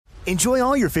Enjoy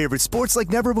all your favorite sports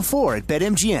like never before at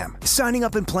BetMGM. Signing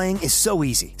up and playing is so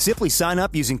easy. Simply sign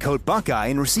up using code Buckeye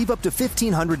and receive up to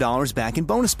 $1,500 back in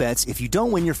bonus bets if you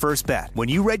don't win your first bet. When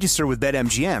you register with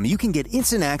BetMGM, you can get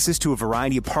instant access to a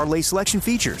variety of parlay selection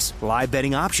features, live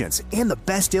betting options, and the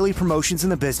best daily promotions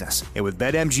in the business. And with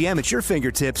BetMGM at your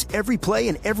fingertips, every play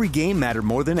and every game matter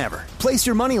more than ever. Place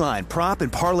your moneyline, prop,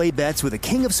 and parlay bets with the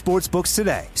king of sportsbooks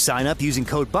today. Sign up using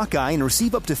code Buckeye and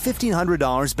receive up to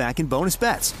 $1,500 back in bonus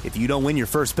bets if you don't win your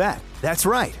first bet. That's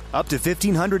right, up to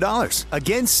 $1,500.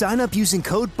 Again, sign up using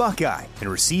code Buckeye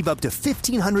and receive up to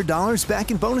 $1,500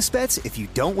 back in bonus bets if you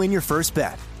don't win your first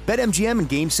bet. BetMGM and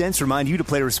GameSense remind you to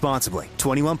play responsibly.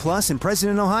 21 plus and present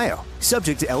in Ohio.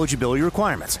 Subject to eligibility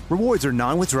requirements. Rewards are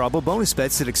non-withdrawable bonus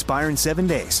bets that expire in 7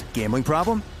 days. Gambling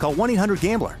problem? Call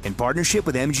 1-800-GAMBLER in partnership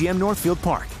with MGM Northfield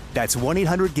Park. That's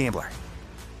 1-800-GAMBLER.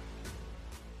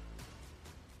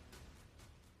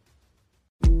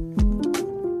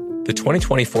 The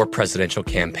 2024 presidential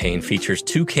campaign features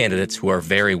two candidates who are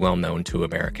very well known to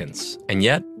Americans. And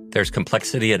yet, there's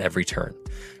complexity at every turn.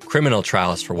 Criminal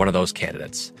trials for one of those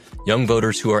candidates. Young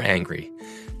voters who are angry.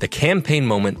 The Campaign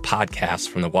Moment podcast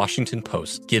from the Washington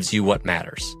Post gives you what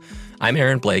matters. I'm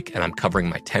Aaron Blake, and I'm covering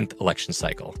my 10th election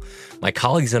cycle. My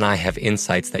colleagues and I have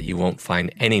insights that you won't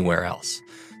find anywhere else.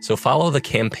 So follow the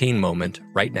Campaign Moment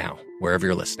right now, wherever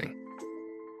you're listening.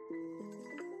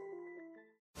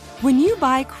 When you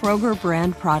buy Kroger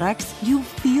brand products, you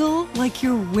feel like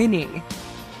you're winning.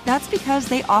 That's because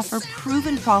they offer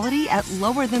proven quality at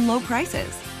lower than low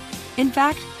prices. In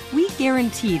fact, we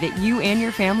guarantee that you and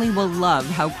your family will love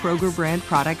how Kroger brand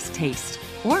products taste,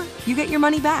 or you get your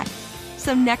money back.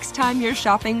 So next time you're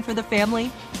shopping for the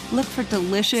family, look for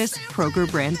delicious Kroger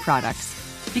brand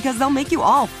products, because they'll make you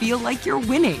all feel like you're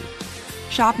winning.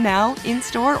 Shop now,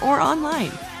 in-store, or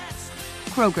online.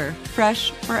 Kroger, fresh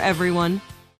for everyone.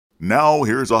 Now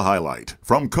here's a highlight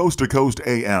from Coast to Coast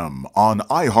AM on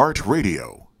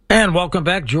iHeartRadio. And welcome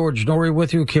back. George Norrie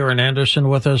with you. Karen Anderson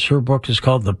with us. Her book is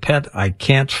called The Pet I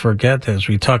Can't Forget, as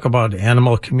we talk about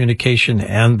animal communication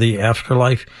and the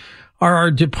afterlife. Are our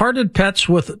departed pets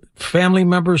with family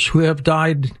members who have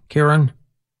died, Karen?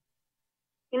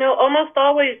 You know, almost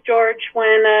always, George,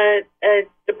 when a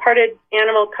departed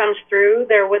animal comes through,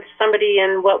 they're with somebody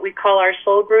in what we call our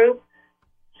soul group.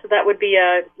 So that would be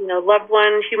a loved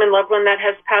one, human loved one that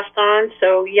has passed on.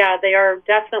 So yeah, they are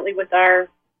definitely with our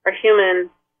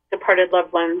human departed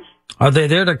loved ones. Are they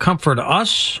there to comfort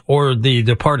us or the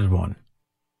departed one?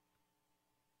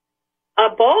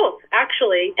 Both,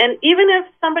 actually. And even if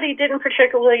somebody didn't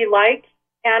particularly like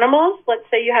animals, let's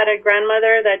say you had a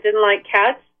grandmother that didn't like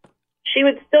cats, she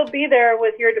would still be there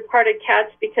with your departed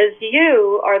cats because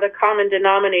you are the common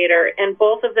denominator, and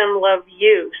both of them love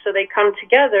you, so they come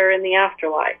together in the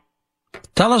afterlife.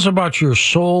 Tell us about your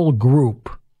soul group.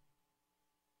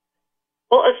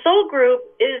 Well, a soul group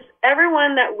is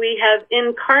everyone that we have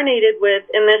incarnated with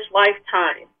in this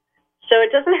lifetime. So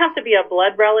it doesn't have to be a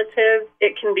blood relative.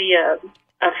 It can be a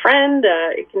friend,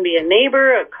 it can be a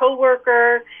neighbor, a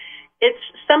coworker. It's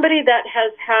somebody that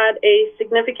has had a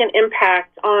significant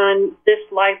impact on this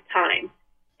lifetime.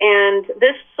 And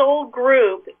this soul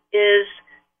group is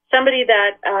somebody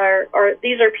that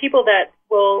these are people that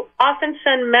will often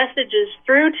send messages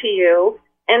through to you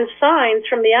and signs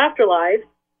from the afterlife,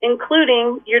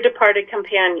 including your departed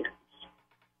companions.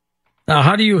 Now,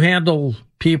 how do you handle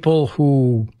people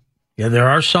who, there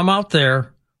are some out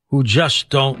there who just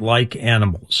don't like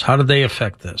animals? How do they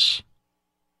affect this?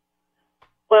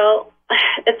 Well,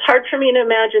 it's hard for me to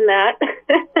imagine that.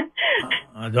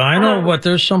 I know, but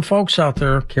there's some folks out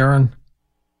there, Karen.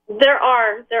 There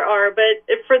are.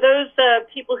 But for those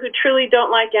people who truly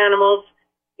don't like animals,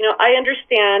 I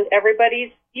understand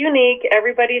everybody's unique,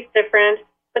 everybody's different,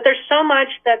 but there's so much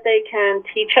that they can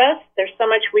teach us. There's so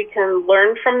much we can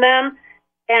learn from them.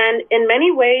 And in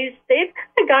many ways, they've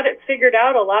kind of got it figured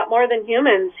out a lot more than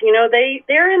humans.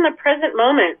 They're in the present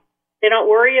moment. They don't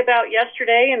worry about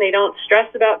yesterday and they don't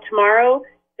stress about tomorrow.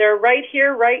 They're right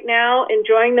here, right now,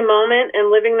 enjoying the moment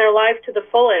and living their life to the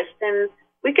fullest. And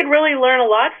we could really learn a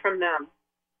lot from them.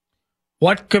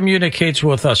 What communicates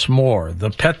with us more, the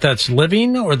pet that's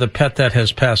living or the pet that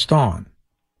has passed on?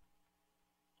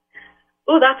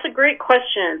 Oh, that's a great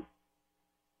question.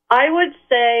 I would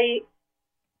say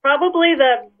probably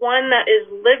the one that is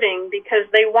living, because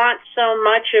they want so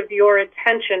much of your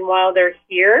attention while they're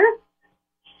here.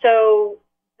 So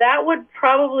that would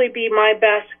probably be my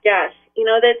best guess.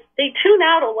 That they tune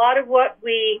out a lot of what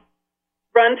we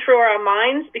run through our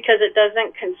minds because it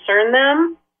doesn't concern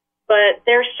them, but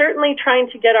they're certainly trying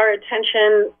to get our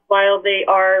attention while they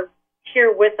are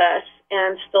here with us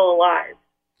and still alive.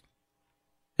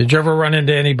 Did you ever run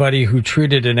into anybody who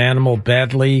treated an animal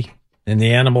badly and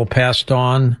the animal passed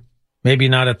on? Maybe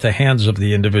not at the hands of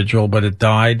the individual, but it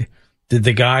died. Did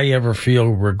the guy ever feel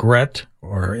regret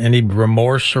or any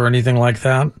remorse or anything like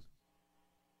that?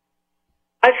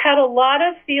 I've had a lot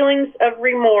of feelings of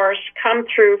remorse come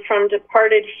through from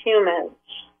departed humans.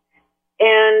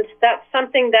 And that's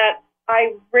something that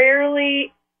I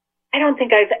don't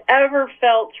think I've ever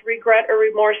felt regret or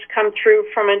remorse come through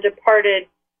from a departed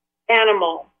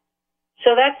animal.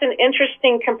 So that's an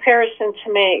interesting comparison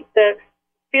to make. The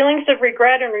feelings of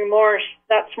regret and remorse,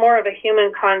 that's more of a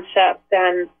human concept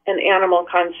than an animal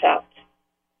concept.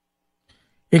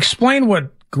 Explain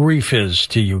what grief is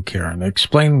to you, Karen.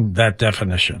 Explain that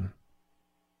definition.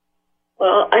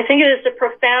 Well, I think it is a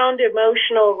profound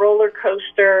emotional roller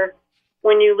coaster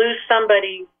when you lose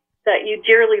somebody that you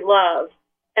dearly love.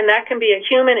 And that can be a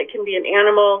human, it can be an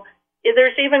animal.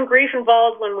 There's even grief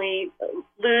involved when we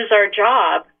lose our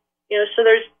job. So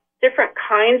there's different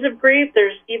kinds of grief.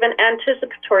 There's even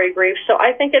anticipatory grief. So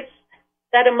I think it's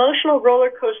that emotional roller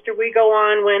coaster we go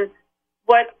on when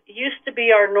what used to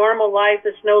be our normal life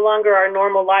is no longer our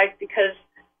normal life because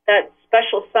that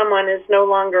special someone is no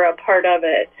longer a part of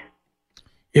it.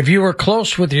 If you were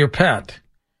close with your pet,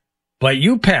 but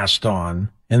you passed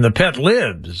on and the pet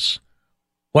lives,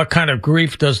 what kind of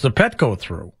grief does the pet go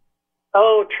through?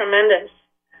 Oh, tremendous.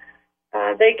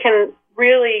 They can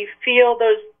really feel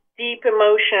those deep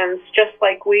emotions just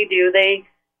like we do. They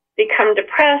become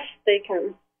depressed. They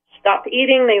can stop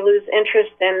eating. They lose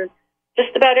interest in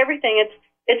just about everything.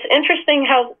 It's interesting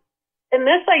how, in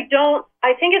this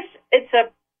I think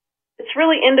it's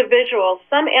really individual.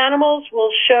 Some animals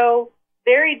will show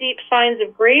very deep signs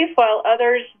of grief while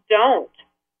others don't.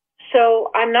 So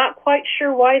I'm not quite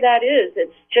sure why that is.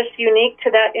 It's just unique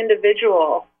to that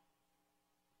individual.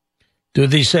 Do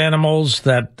these animals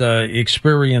that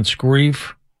experience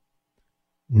grief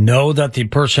know that the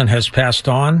person has passed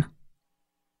on?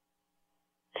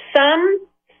 Some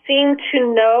seem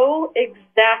to know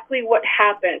exactly what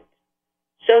happened.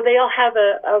 So they'll have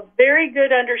a very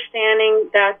good understanding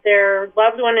that their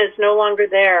loved one is no longer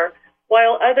there,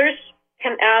 while others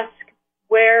can ask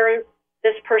where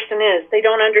this person is. They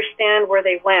don't understand where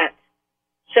they went.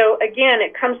 So again,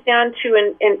 it comes down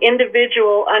to an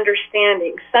individual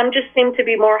understanding. Some just seem to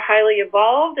be more highly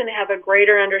evolved and have a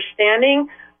greater understanding,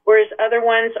 whereas other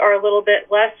ones are a little bit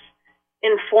less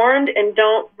informed and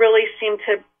don't really seem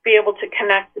to be able to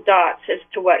connect the dots as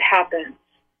to what happened.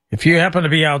 If you happen to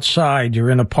be outside,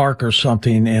 you're in a park or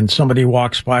something, and somebody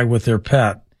walks by with their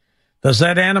pet, does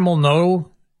that animal know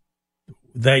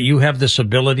that you have this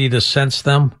ability to sense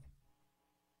them?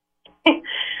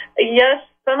 Yes,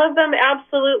 some of them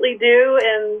absolutely do,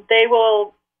 and they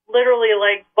will literally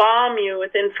bomb you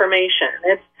with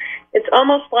information. It's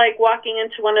almost like walking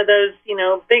into one of those,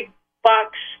 big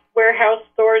box warehouse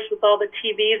stores with all the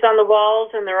TVs on the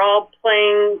walls, and they're all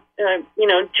playing,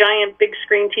 giant big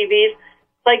screen TVs.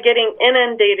 It's like getting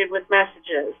inundated with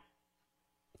messages.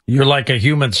 You're like a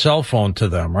human cell phone to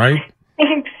them, right?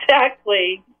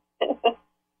 Exactly.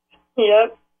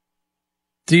 Yep.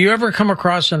 Do you ever come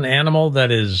across an animal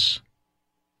that is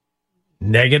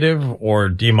negative or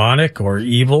demonic or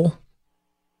evil?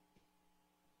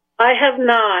 I have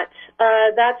not.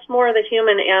 That's more the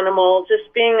human animal.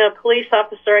 Just being a police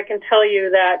officer, I can tell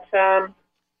you that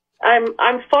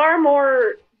I'm far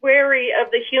more wary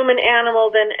of the human animal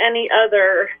than any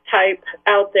other type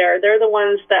out there. They're the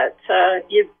ones that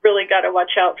you've really got to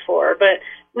watch out for. But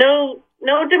no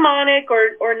demonic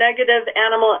or negative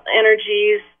animal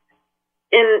energies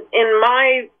in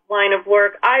my line of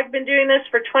work. I've been doing this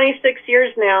for 26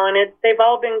 years now, and they've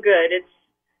all been good.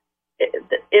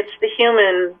 It's the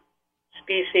human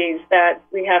species that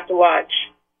we have to watch.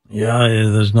 Yeah,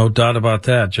 there's no doubt about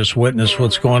that. Just witness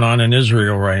what's going on in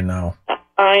Israel right now.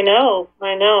 I know.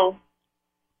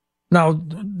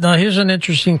 Now, here's an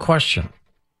interesting question.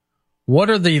 What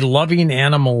are the loving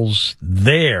animals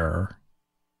there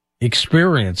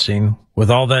experiencing with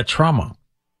all that trauma?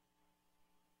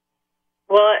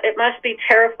 Well, it must be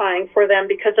terrifying for them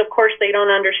because, of course, they don't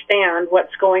understand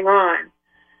what's going on.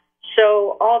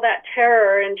 So all that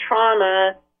terror and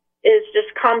trauma is just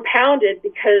compounded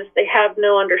because they have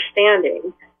no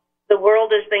understanding. The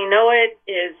world as they know it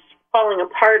is falling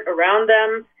apart around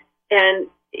them, and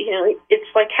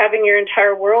it's like having your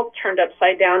entire world turned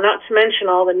upside down, not to mention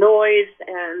all the noise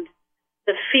and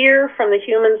the fear from the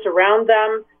humans around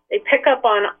them. They pick up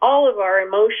on all of our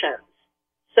emotions.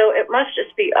 So it must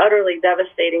just be utterly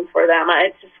devastating for them.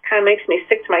 It just kind of makes me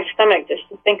sick to my stomach just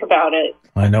to think about it.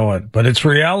 I know it, but it's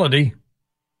reality.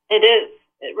 It is.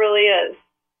 It really is.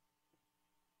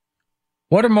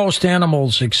 What do most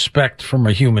animals expect from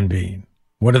a human being?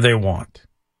 What do they want?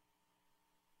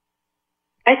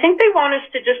 I think they want us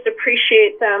to just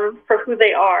appreciate them for who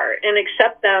they are and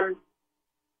accept them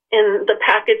in the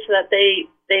package that they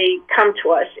come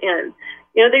to us in.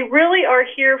 You know, they really are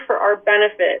here for our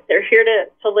benefit. They're here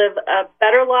to live a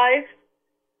better life,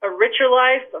 a richer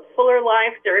life, a fuller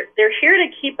life. They're here to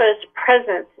keep us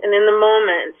present and in the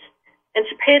moment and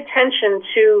to pay attention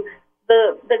to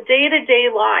the day-to-day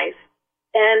life.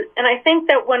 And I think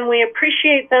that when we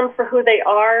appreciate them for who they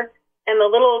are and the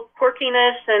little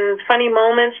quirkiness and funny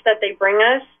moments that they bring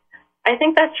us, I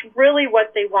think that's really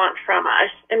what they want from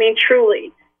us. I mean,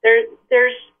 truly.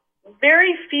 There's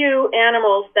very few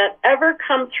animals that ever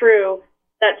come through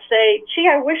that say, gee,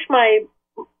 I wish my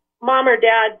mom or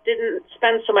dad didn't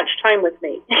spend so much time with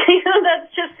me.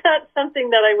 That's just not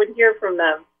something that I would hear from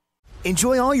them.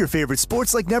 Enjoy all your favorite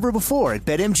sports like never before at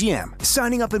BetMGM.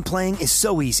 Signing up and playing is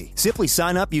so easy. Simply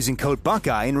sign up using code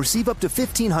Buckeye and receive up to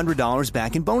 $1,500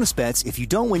 back in bonus bets if you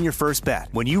don't win your first bet.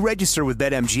 When you register with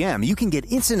BetMGM, you can get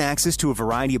instant access to a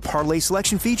variety of parlay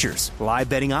selection features, live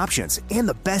betting options, and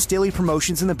the best daily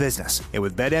promotions in the business. And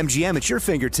with BetMGM at your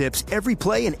fingertips, every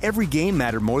play and every game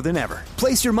matter more than ever.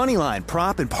 Place your moneyline,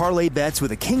 prop, and parlay bets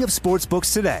with the king of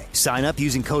sportsbooks today. Sign up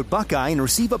using code Buckeye and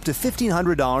receive up to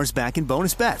 $1,500 back in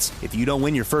bonus bets if you don't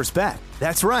win your first bet.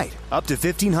 That's right, up to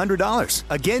 $1,500.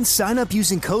 Again, sign up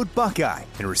using code Buckeye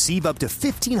and receive up to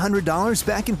 $1,500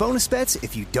 back in bonus bets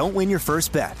if you don't win your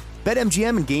first bet.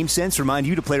 BetMGM and GameSense remind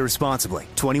you to play responsibly.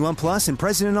 21 plus and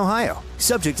present in Ohio.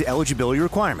 Subject to eligibility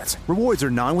requirements. Rewards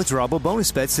are non-withdrawable bonus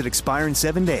bets that expire in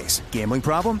 7 days. Gambling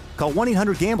problem? Call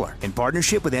 1-800-GAMBLER in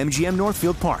partnership with MGM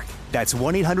Northfield Park. That's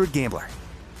 1-800-GAMBLER.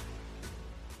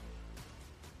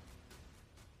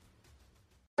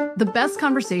 The best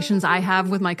conversations I have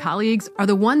with my colleagues are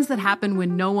the ones that happen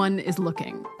when no one is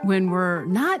looking, when we're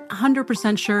not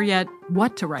 100% sure yet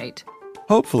what to write.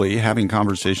 Hopefully, having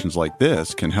conversations like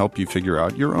this can help you figure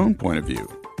out your own point of view.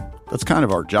 That's kind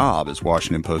of our job as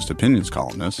Washington Post opinions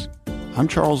columnists. I'm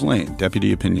Charles Lane,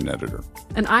 Deputy Opinion Editor.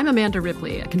 And I'm Amanda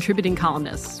Ripley, a contributing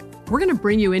columnist. We're going to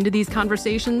bring you into these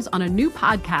conversations on a new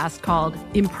podcast called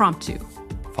Impromptu.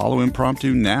 Follow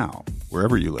Impromptu now,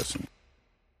 wherever you listen.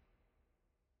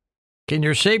 Can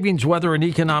your savings weather an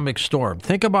economic storm?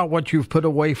 Think about what you've put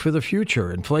away for the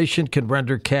future. Inflation can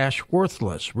render cash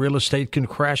worthless. Real estate can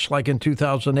crash like in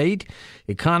 2008.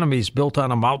 Economies built on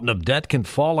a mountain of debt can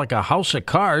fall like a house of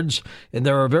cards. And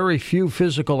there are very few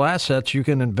physical assets you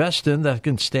can invest in that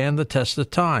can stand the test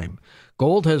of time.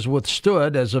 Gold has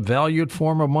withstood as a valued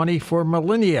form of money for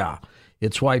millennia.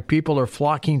 It's why people are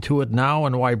flocking to it now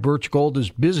and why Birch Gold is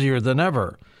busier than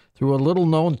ever. Through a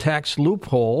little-known tax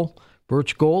loophole,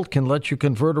 Birch Gold can let you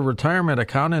convert a retirement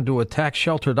account into a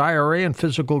tax-sheltered IRA and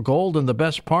physical gold, and the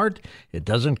best part, it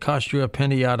doesn't cost you a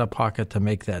penny out of pocket to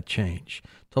make that change.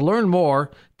 To learn more,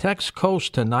 text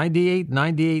COAST to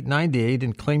 989898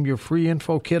 and claim your free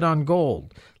info kit on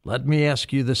gold. Let me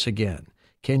ask you this again.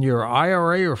 Can your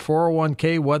IRA or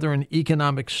 401k weather an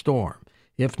economic storm?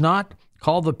 If not,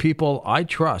 call the people I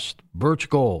trust, Birch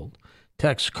Gold.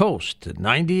 Text COAST to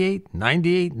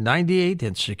 989898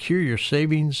 and secure your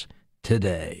savings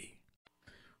today.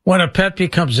 When a pet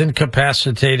becomes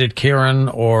incapacitated, Karen,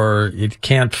 or it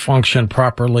can't function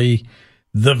properly,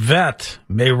 the vet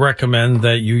may recommend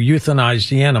that you euthanize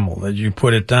the animal, that you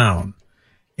put it down.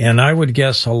 And I would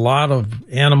guess a lot of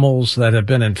animals that have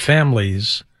been in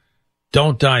families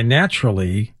don't die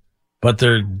naturally, but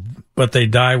they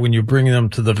die when you bring them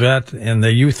to the vet and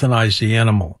they euthanize the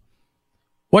animal.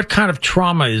 What kind of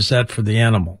trauma is that for the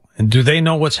animal? And do they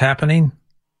know what's happening?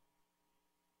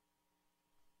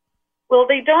 Well,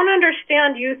 they don't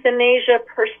understand euthanasia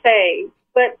per se,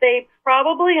 but they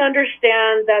probably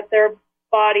understand that their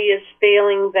body is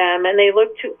failing them, and they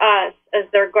look to us as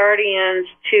their guardians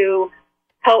to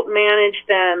help manage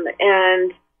them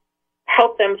and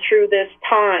help them through this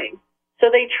time. So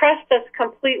they trust us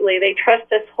completely. They trust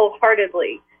us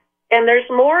wholeheartedly. And there's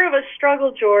more of a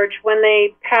struggle, George, when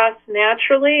they pass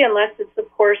naturally, unless it's, of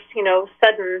course,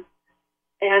 sudden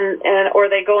and or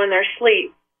they go in their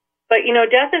sleep. But,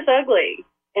 death is ugly,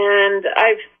 and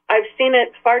I've seen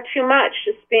it far too much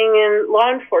just being in law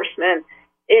enforcement.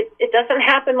 It doesn't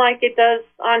happen like it does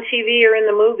on TV or in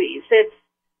the movies. It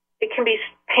can be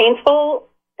painful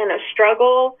and a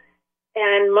struggle,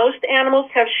 and most animals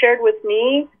have shared with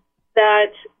me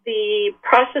that the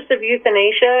process of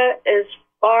euthanasia is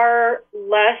far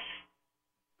less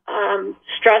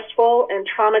stressful and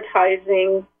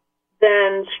traumatizing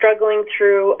than struggling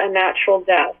through a natural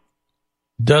death.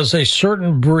 Does a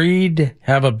certain breed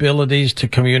have abilities to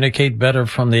communicate better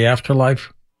from the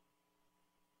afterlife?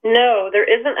 No, there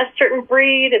isn't a certain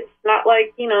breed. It's not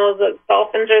like, the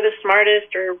dolphins are the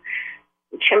smartest or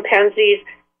chimpanzees.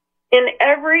 In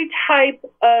every type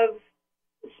of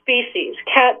species,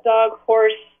 cat, dog,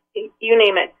 horse, you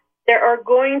name it, there are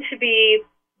going to be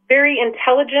very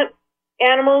intelligent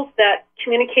animals that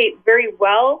communicate very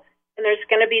well, and there's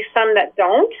going to be some that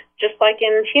don't, just like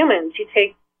in humans. You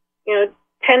take,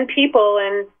 10 people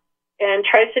and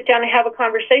try to sit down and have a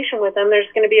conversation with them. There's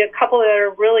going to be a couple that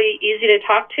are really easy to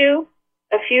talk to,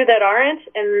 a few that aren't,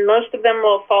 and most of them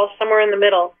will fall somewhere in the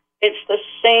middle. It's the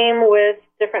same with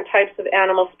different types of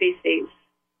animal species.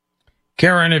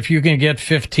 Karen, if you can get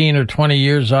 15 or 20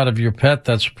 years out of your pet,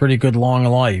 that's a pretty good long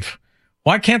life.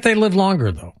 Why can't they live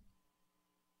longer, though?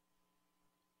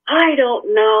 I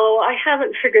don't know. I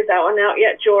haven't figured that one out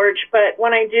yet, George, but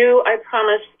when I do, I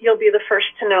promise you'll be the first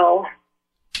to know.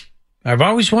 I've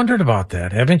always wondered about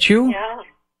that, haven't you? Yeah.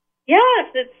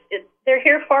 Yes, they're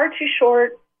here far too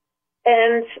short,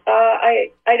 and I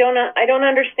don't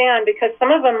understand, because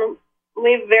some of them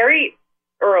leave very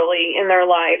early in their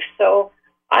life. So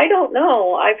I don't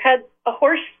know. I've had a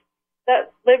horse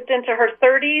that lived into her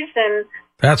 30s, and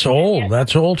that's old.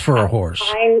 That's old for a horse.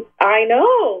 I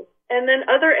know. And then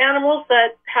other animals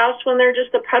that pass when they're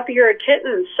just a puppy or a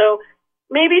kitten. So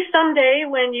maybe someday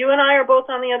when you and I are both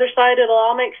on the other side, it'll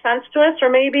all make sense to us. Or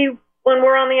maybe when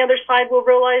we're on the other side, we'll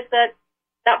realize that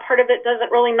part of it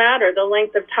doesn't really matter, the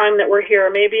length of time that we're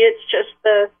here. Maybe it's just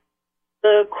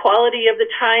the quality of the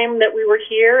time that we were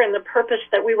here and the purpose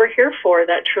that we were here for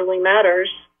that truly matters.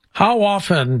 How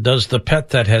often does the pet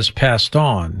that has passed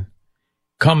on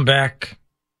come back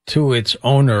to its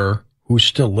owner who's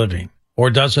still living? Or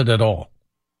does it at all?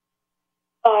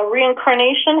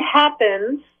 Reincarnation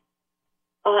happens.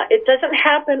 It doesn't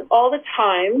happen all the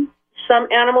time. Some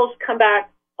animals come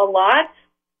back a lot,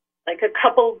 like a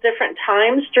couple different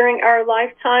times during our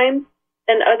lifetime,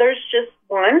 and others just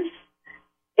once.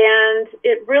 And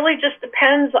it really just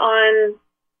depends on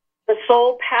the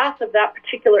soul path of that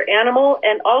particular animal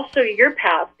and also your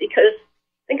path, because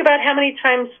think about how many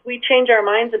times we change our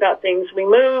minds about things. We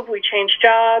move, we change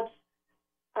jobs.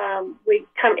 We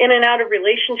come in and out of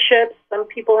relationships. Some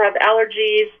people have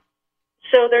allergies.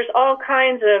 So there's all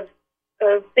kinds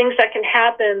of things that can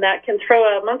happen that can throw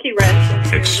a monkey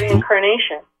wrench into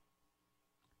reincarnation.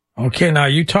 Okay, now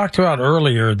you talked about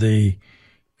earlier the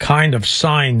kind of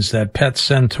signs that pets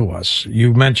send to us.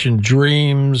 You mentioned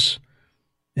dreams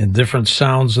and different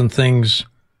sounds and things,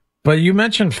 but you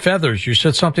mentioned feathers. You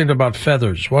said something about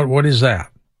feathers. What is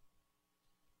that?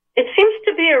 It seems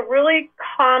to be a really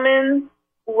common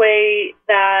way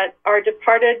that our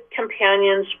departed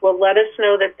companions will let us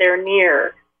know that they're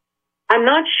near. I'm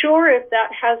not sure if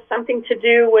that has something to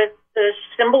do with the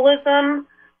symbolism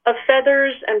of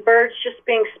feathers and birds just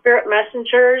being spirit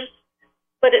messengers,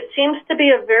 but it seems to be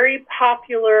a very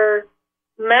popular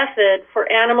method for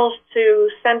animals to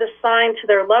send a sign to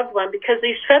their loved one, because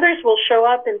these feathers will show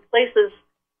up in places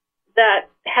that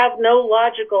have no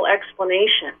logical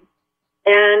explanation.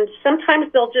 And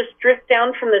sometimes they'll just drift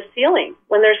down from the ceiling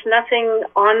when there's nothing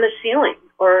on the ceiling,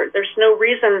 or there's no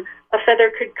reason a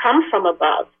feather could come from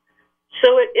above.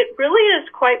 So it really is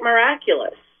quite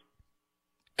miraculous.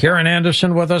 Karen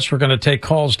Anderson with us. We're going to take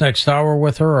calls next hour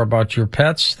with her about your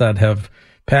pets that have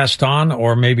passed on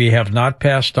or maybe have not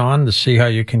passed on, to see how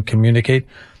you can communicate.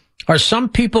 Are some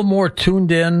people more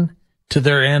tuned in to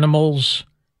their animals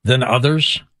than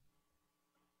others?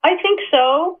 I think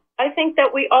so. I think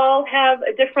that we all have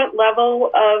a different level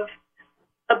of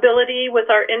ability with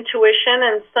our intuition,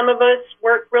 and some of us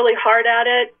work really hard at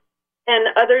it, and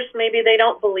others, maybe they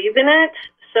don't believe in it,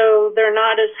 so they're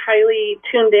not as highly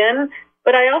tuned in.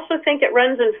 But I also think it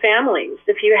runs in families.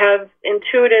 If you have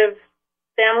intuitive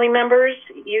family members,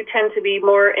 you tend to be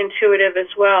more intuitive as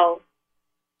well.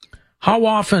 How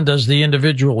often does the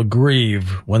individual grieve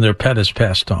when their pet has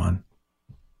passed on?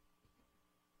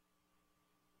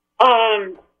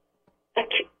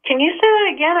 Can you say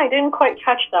that again? I didn't quite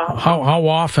catch that. How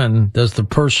often does the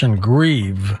person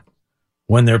grieve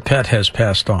when their pet has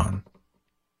passed on?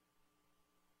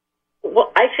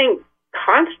 Well, I think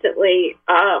constantly.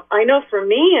 I know for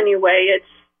me anyway,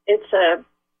 it's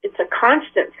a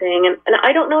constant thing, and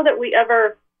I don't know that we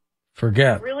ever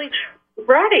forget. Really,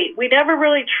 right? We never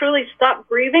really truly stop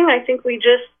grieving. I think we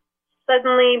just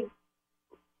suddenly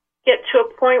get to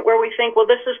a point where we think, well,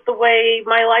 this is the way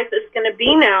my life is going to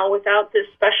be now without this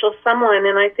special someone,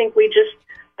 and I think we just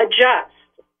adjust,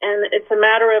 and it's a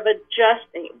matter of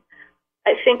adjusting.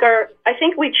 I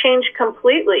think we change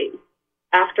completely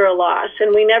after a loss,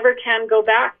 and we never can go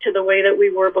back to the way that we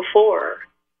were before.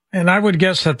 And I would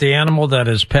guess that the animal that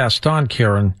has passed on,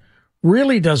 Karen,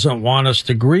 really doesn't want us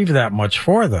to grieve that much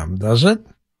for them, does it?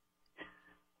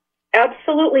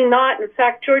 Absolutely not. In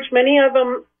fact, George, many of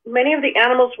the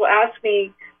animals will ask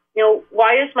me,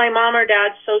 why is my mom or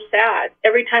dad so sad?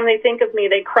 Every time they think of me,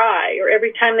 they cry, or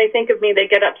every time they think of me, they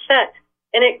get upset.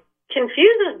 And it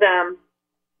confuses them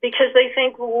because they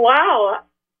think, wow,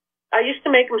 I used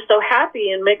to make them so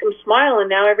happy and make them smile, and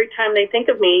now every time they think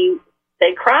of me,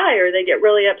 they cry or they get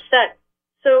really upset.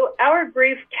 So our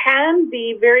grief can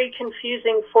be very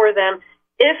confusing for them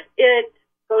if it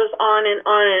goes on and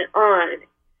on and on.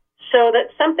 So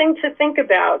that's something to think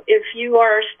about. If you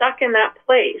are stuck in that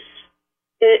place,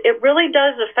 it really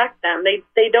does affect them.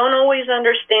 They don't always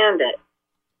understand it.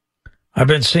 I've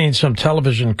been seeing some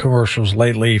television commercials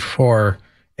lately for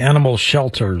animal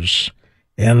shelters,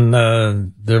 and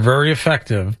they're very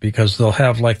effective because they'll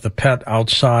have like the pet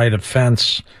outside a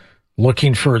fence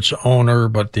looking for its owner,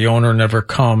 but the owner never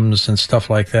comes and stuff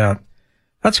like that.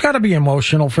 That's got to be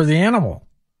emotional for the animal.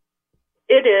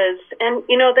 It is. And,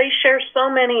 they share so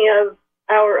many of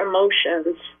our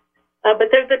emotions, but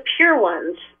they're the pure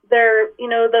ones. They're,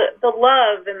 the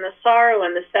love and the sorrow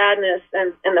and the sadness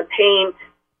and the pain.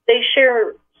 They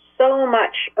share so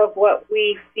much of what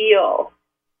we feel.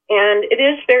 And it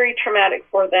is very traumatic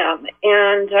for them.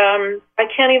 And I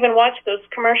can't even watch those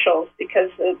commercials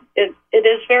because it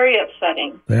is very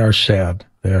upsetting. They are sad.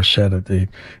 They are sad indeed.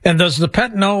 And does the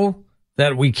pet know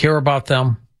that we care about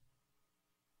them?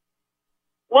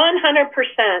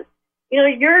 100%.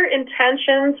 Your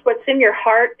intentions, what's in your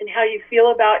heart, and how you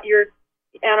feel about your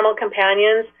animal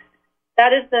companions,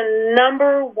 that is the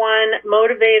number one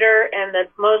motivator and the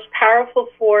most powerful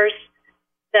force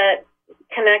that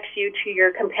connects you to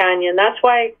your companion. That's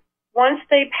why once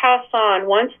they pass on,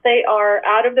 once they are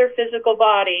out of their physical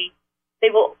body, they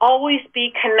will always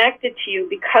be connected to you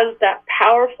because that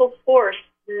powerful force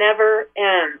never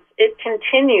ends. It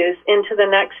continues into the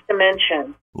next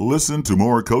dimension. Listen to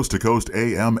more Coast to Coast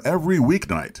AM every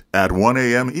weeknight at 1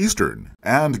 a.m. Eastern,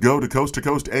 and go to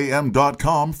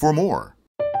coasttocoastam.com for more.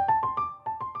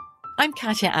 I'm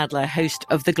Katya Adler, host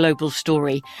of The Global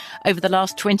Story. Over the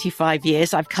last 25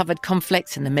 years, I've covered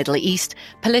conflicts in the Middle East,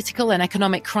 political and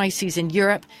economic crises in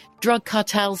Europe, drug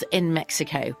cartels in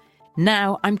Mexico.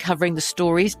 Now I'm covering the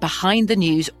stories behind the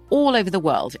news all over the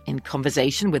world in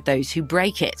conversation with those who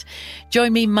break it.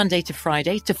 Join me Monday to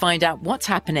Friday to find out what's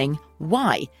happening,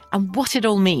 why, and what it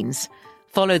all means.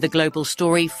 Follow The Global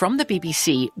Story from the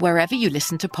BBC wherever you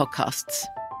listen to podcasts.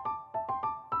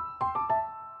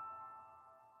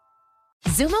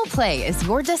 Xumo Play is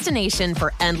your destination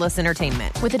for endless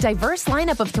entertainment. With a diverse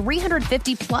lineup of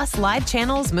 350-plus live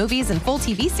channels, movies, and full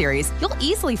TV series, you'll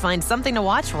easily find something to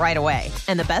watch right away.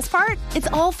 And the best part? It's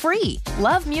all free.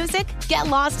 Love music? Get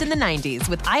lost in the 90s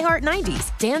with iHeart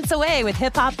 90s. Dance away with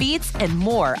hip-hop beats and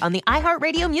more on the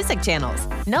iHeartRadio music channels.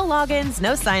 No logins,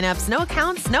 no signups, no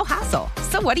accounts, no hassle.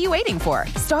 So what are you waiting for?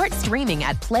 Start streaming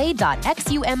at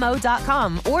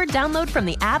play.xumo.com or download from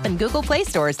the app and Google Play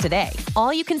stores today.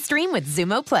 All you can stream with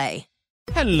Xumo Play.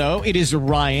 Hello, it is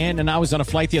Ryan, and I was on a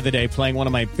flight the other day playing one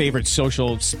of my favorite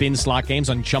social spin slot games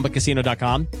on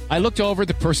ChumbaCasino.com. I looked over at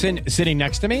the person sitting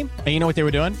next to me, and you know what they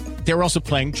were doing? They were also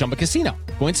playing Chumba Casino.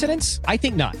 Coincidence? I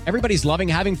think not. Everybody's loving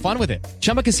having fun with it.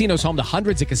 Chumba Casino is home to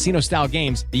hundreds of casino-style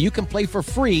games that you can play for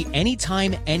free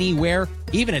anytime, anywhere,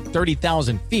 even at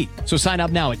 30,000 feet. So sign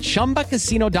up now at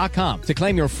ChumbaCasino.com to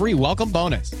claim your free welcome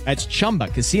bonus. That's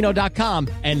ChumbaCasino.com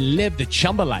and live the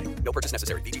Chumba life. No purchase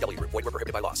necessary. VGW. Void where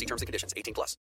prohibited by law. See terms and conditions. 18+.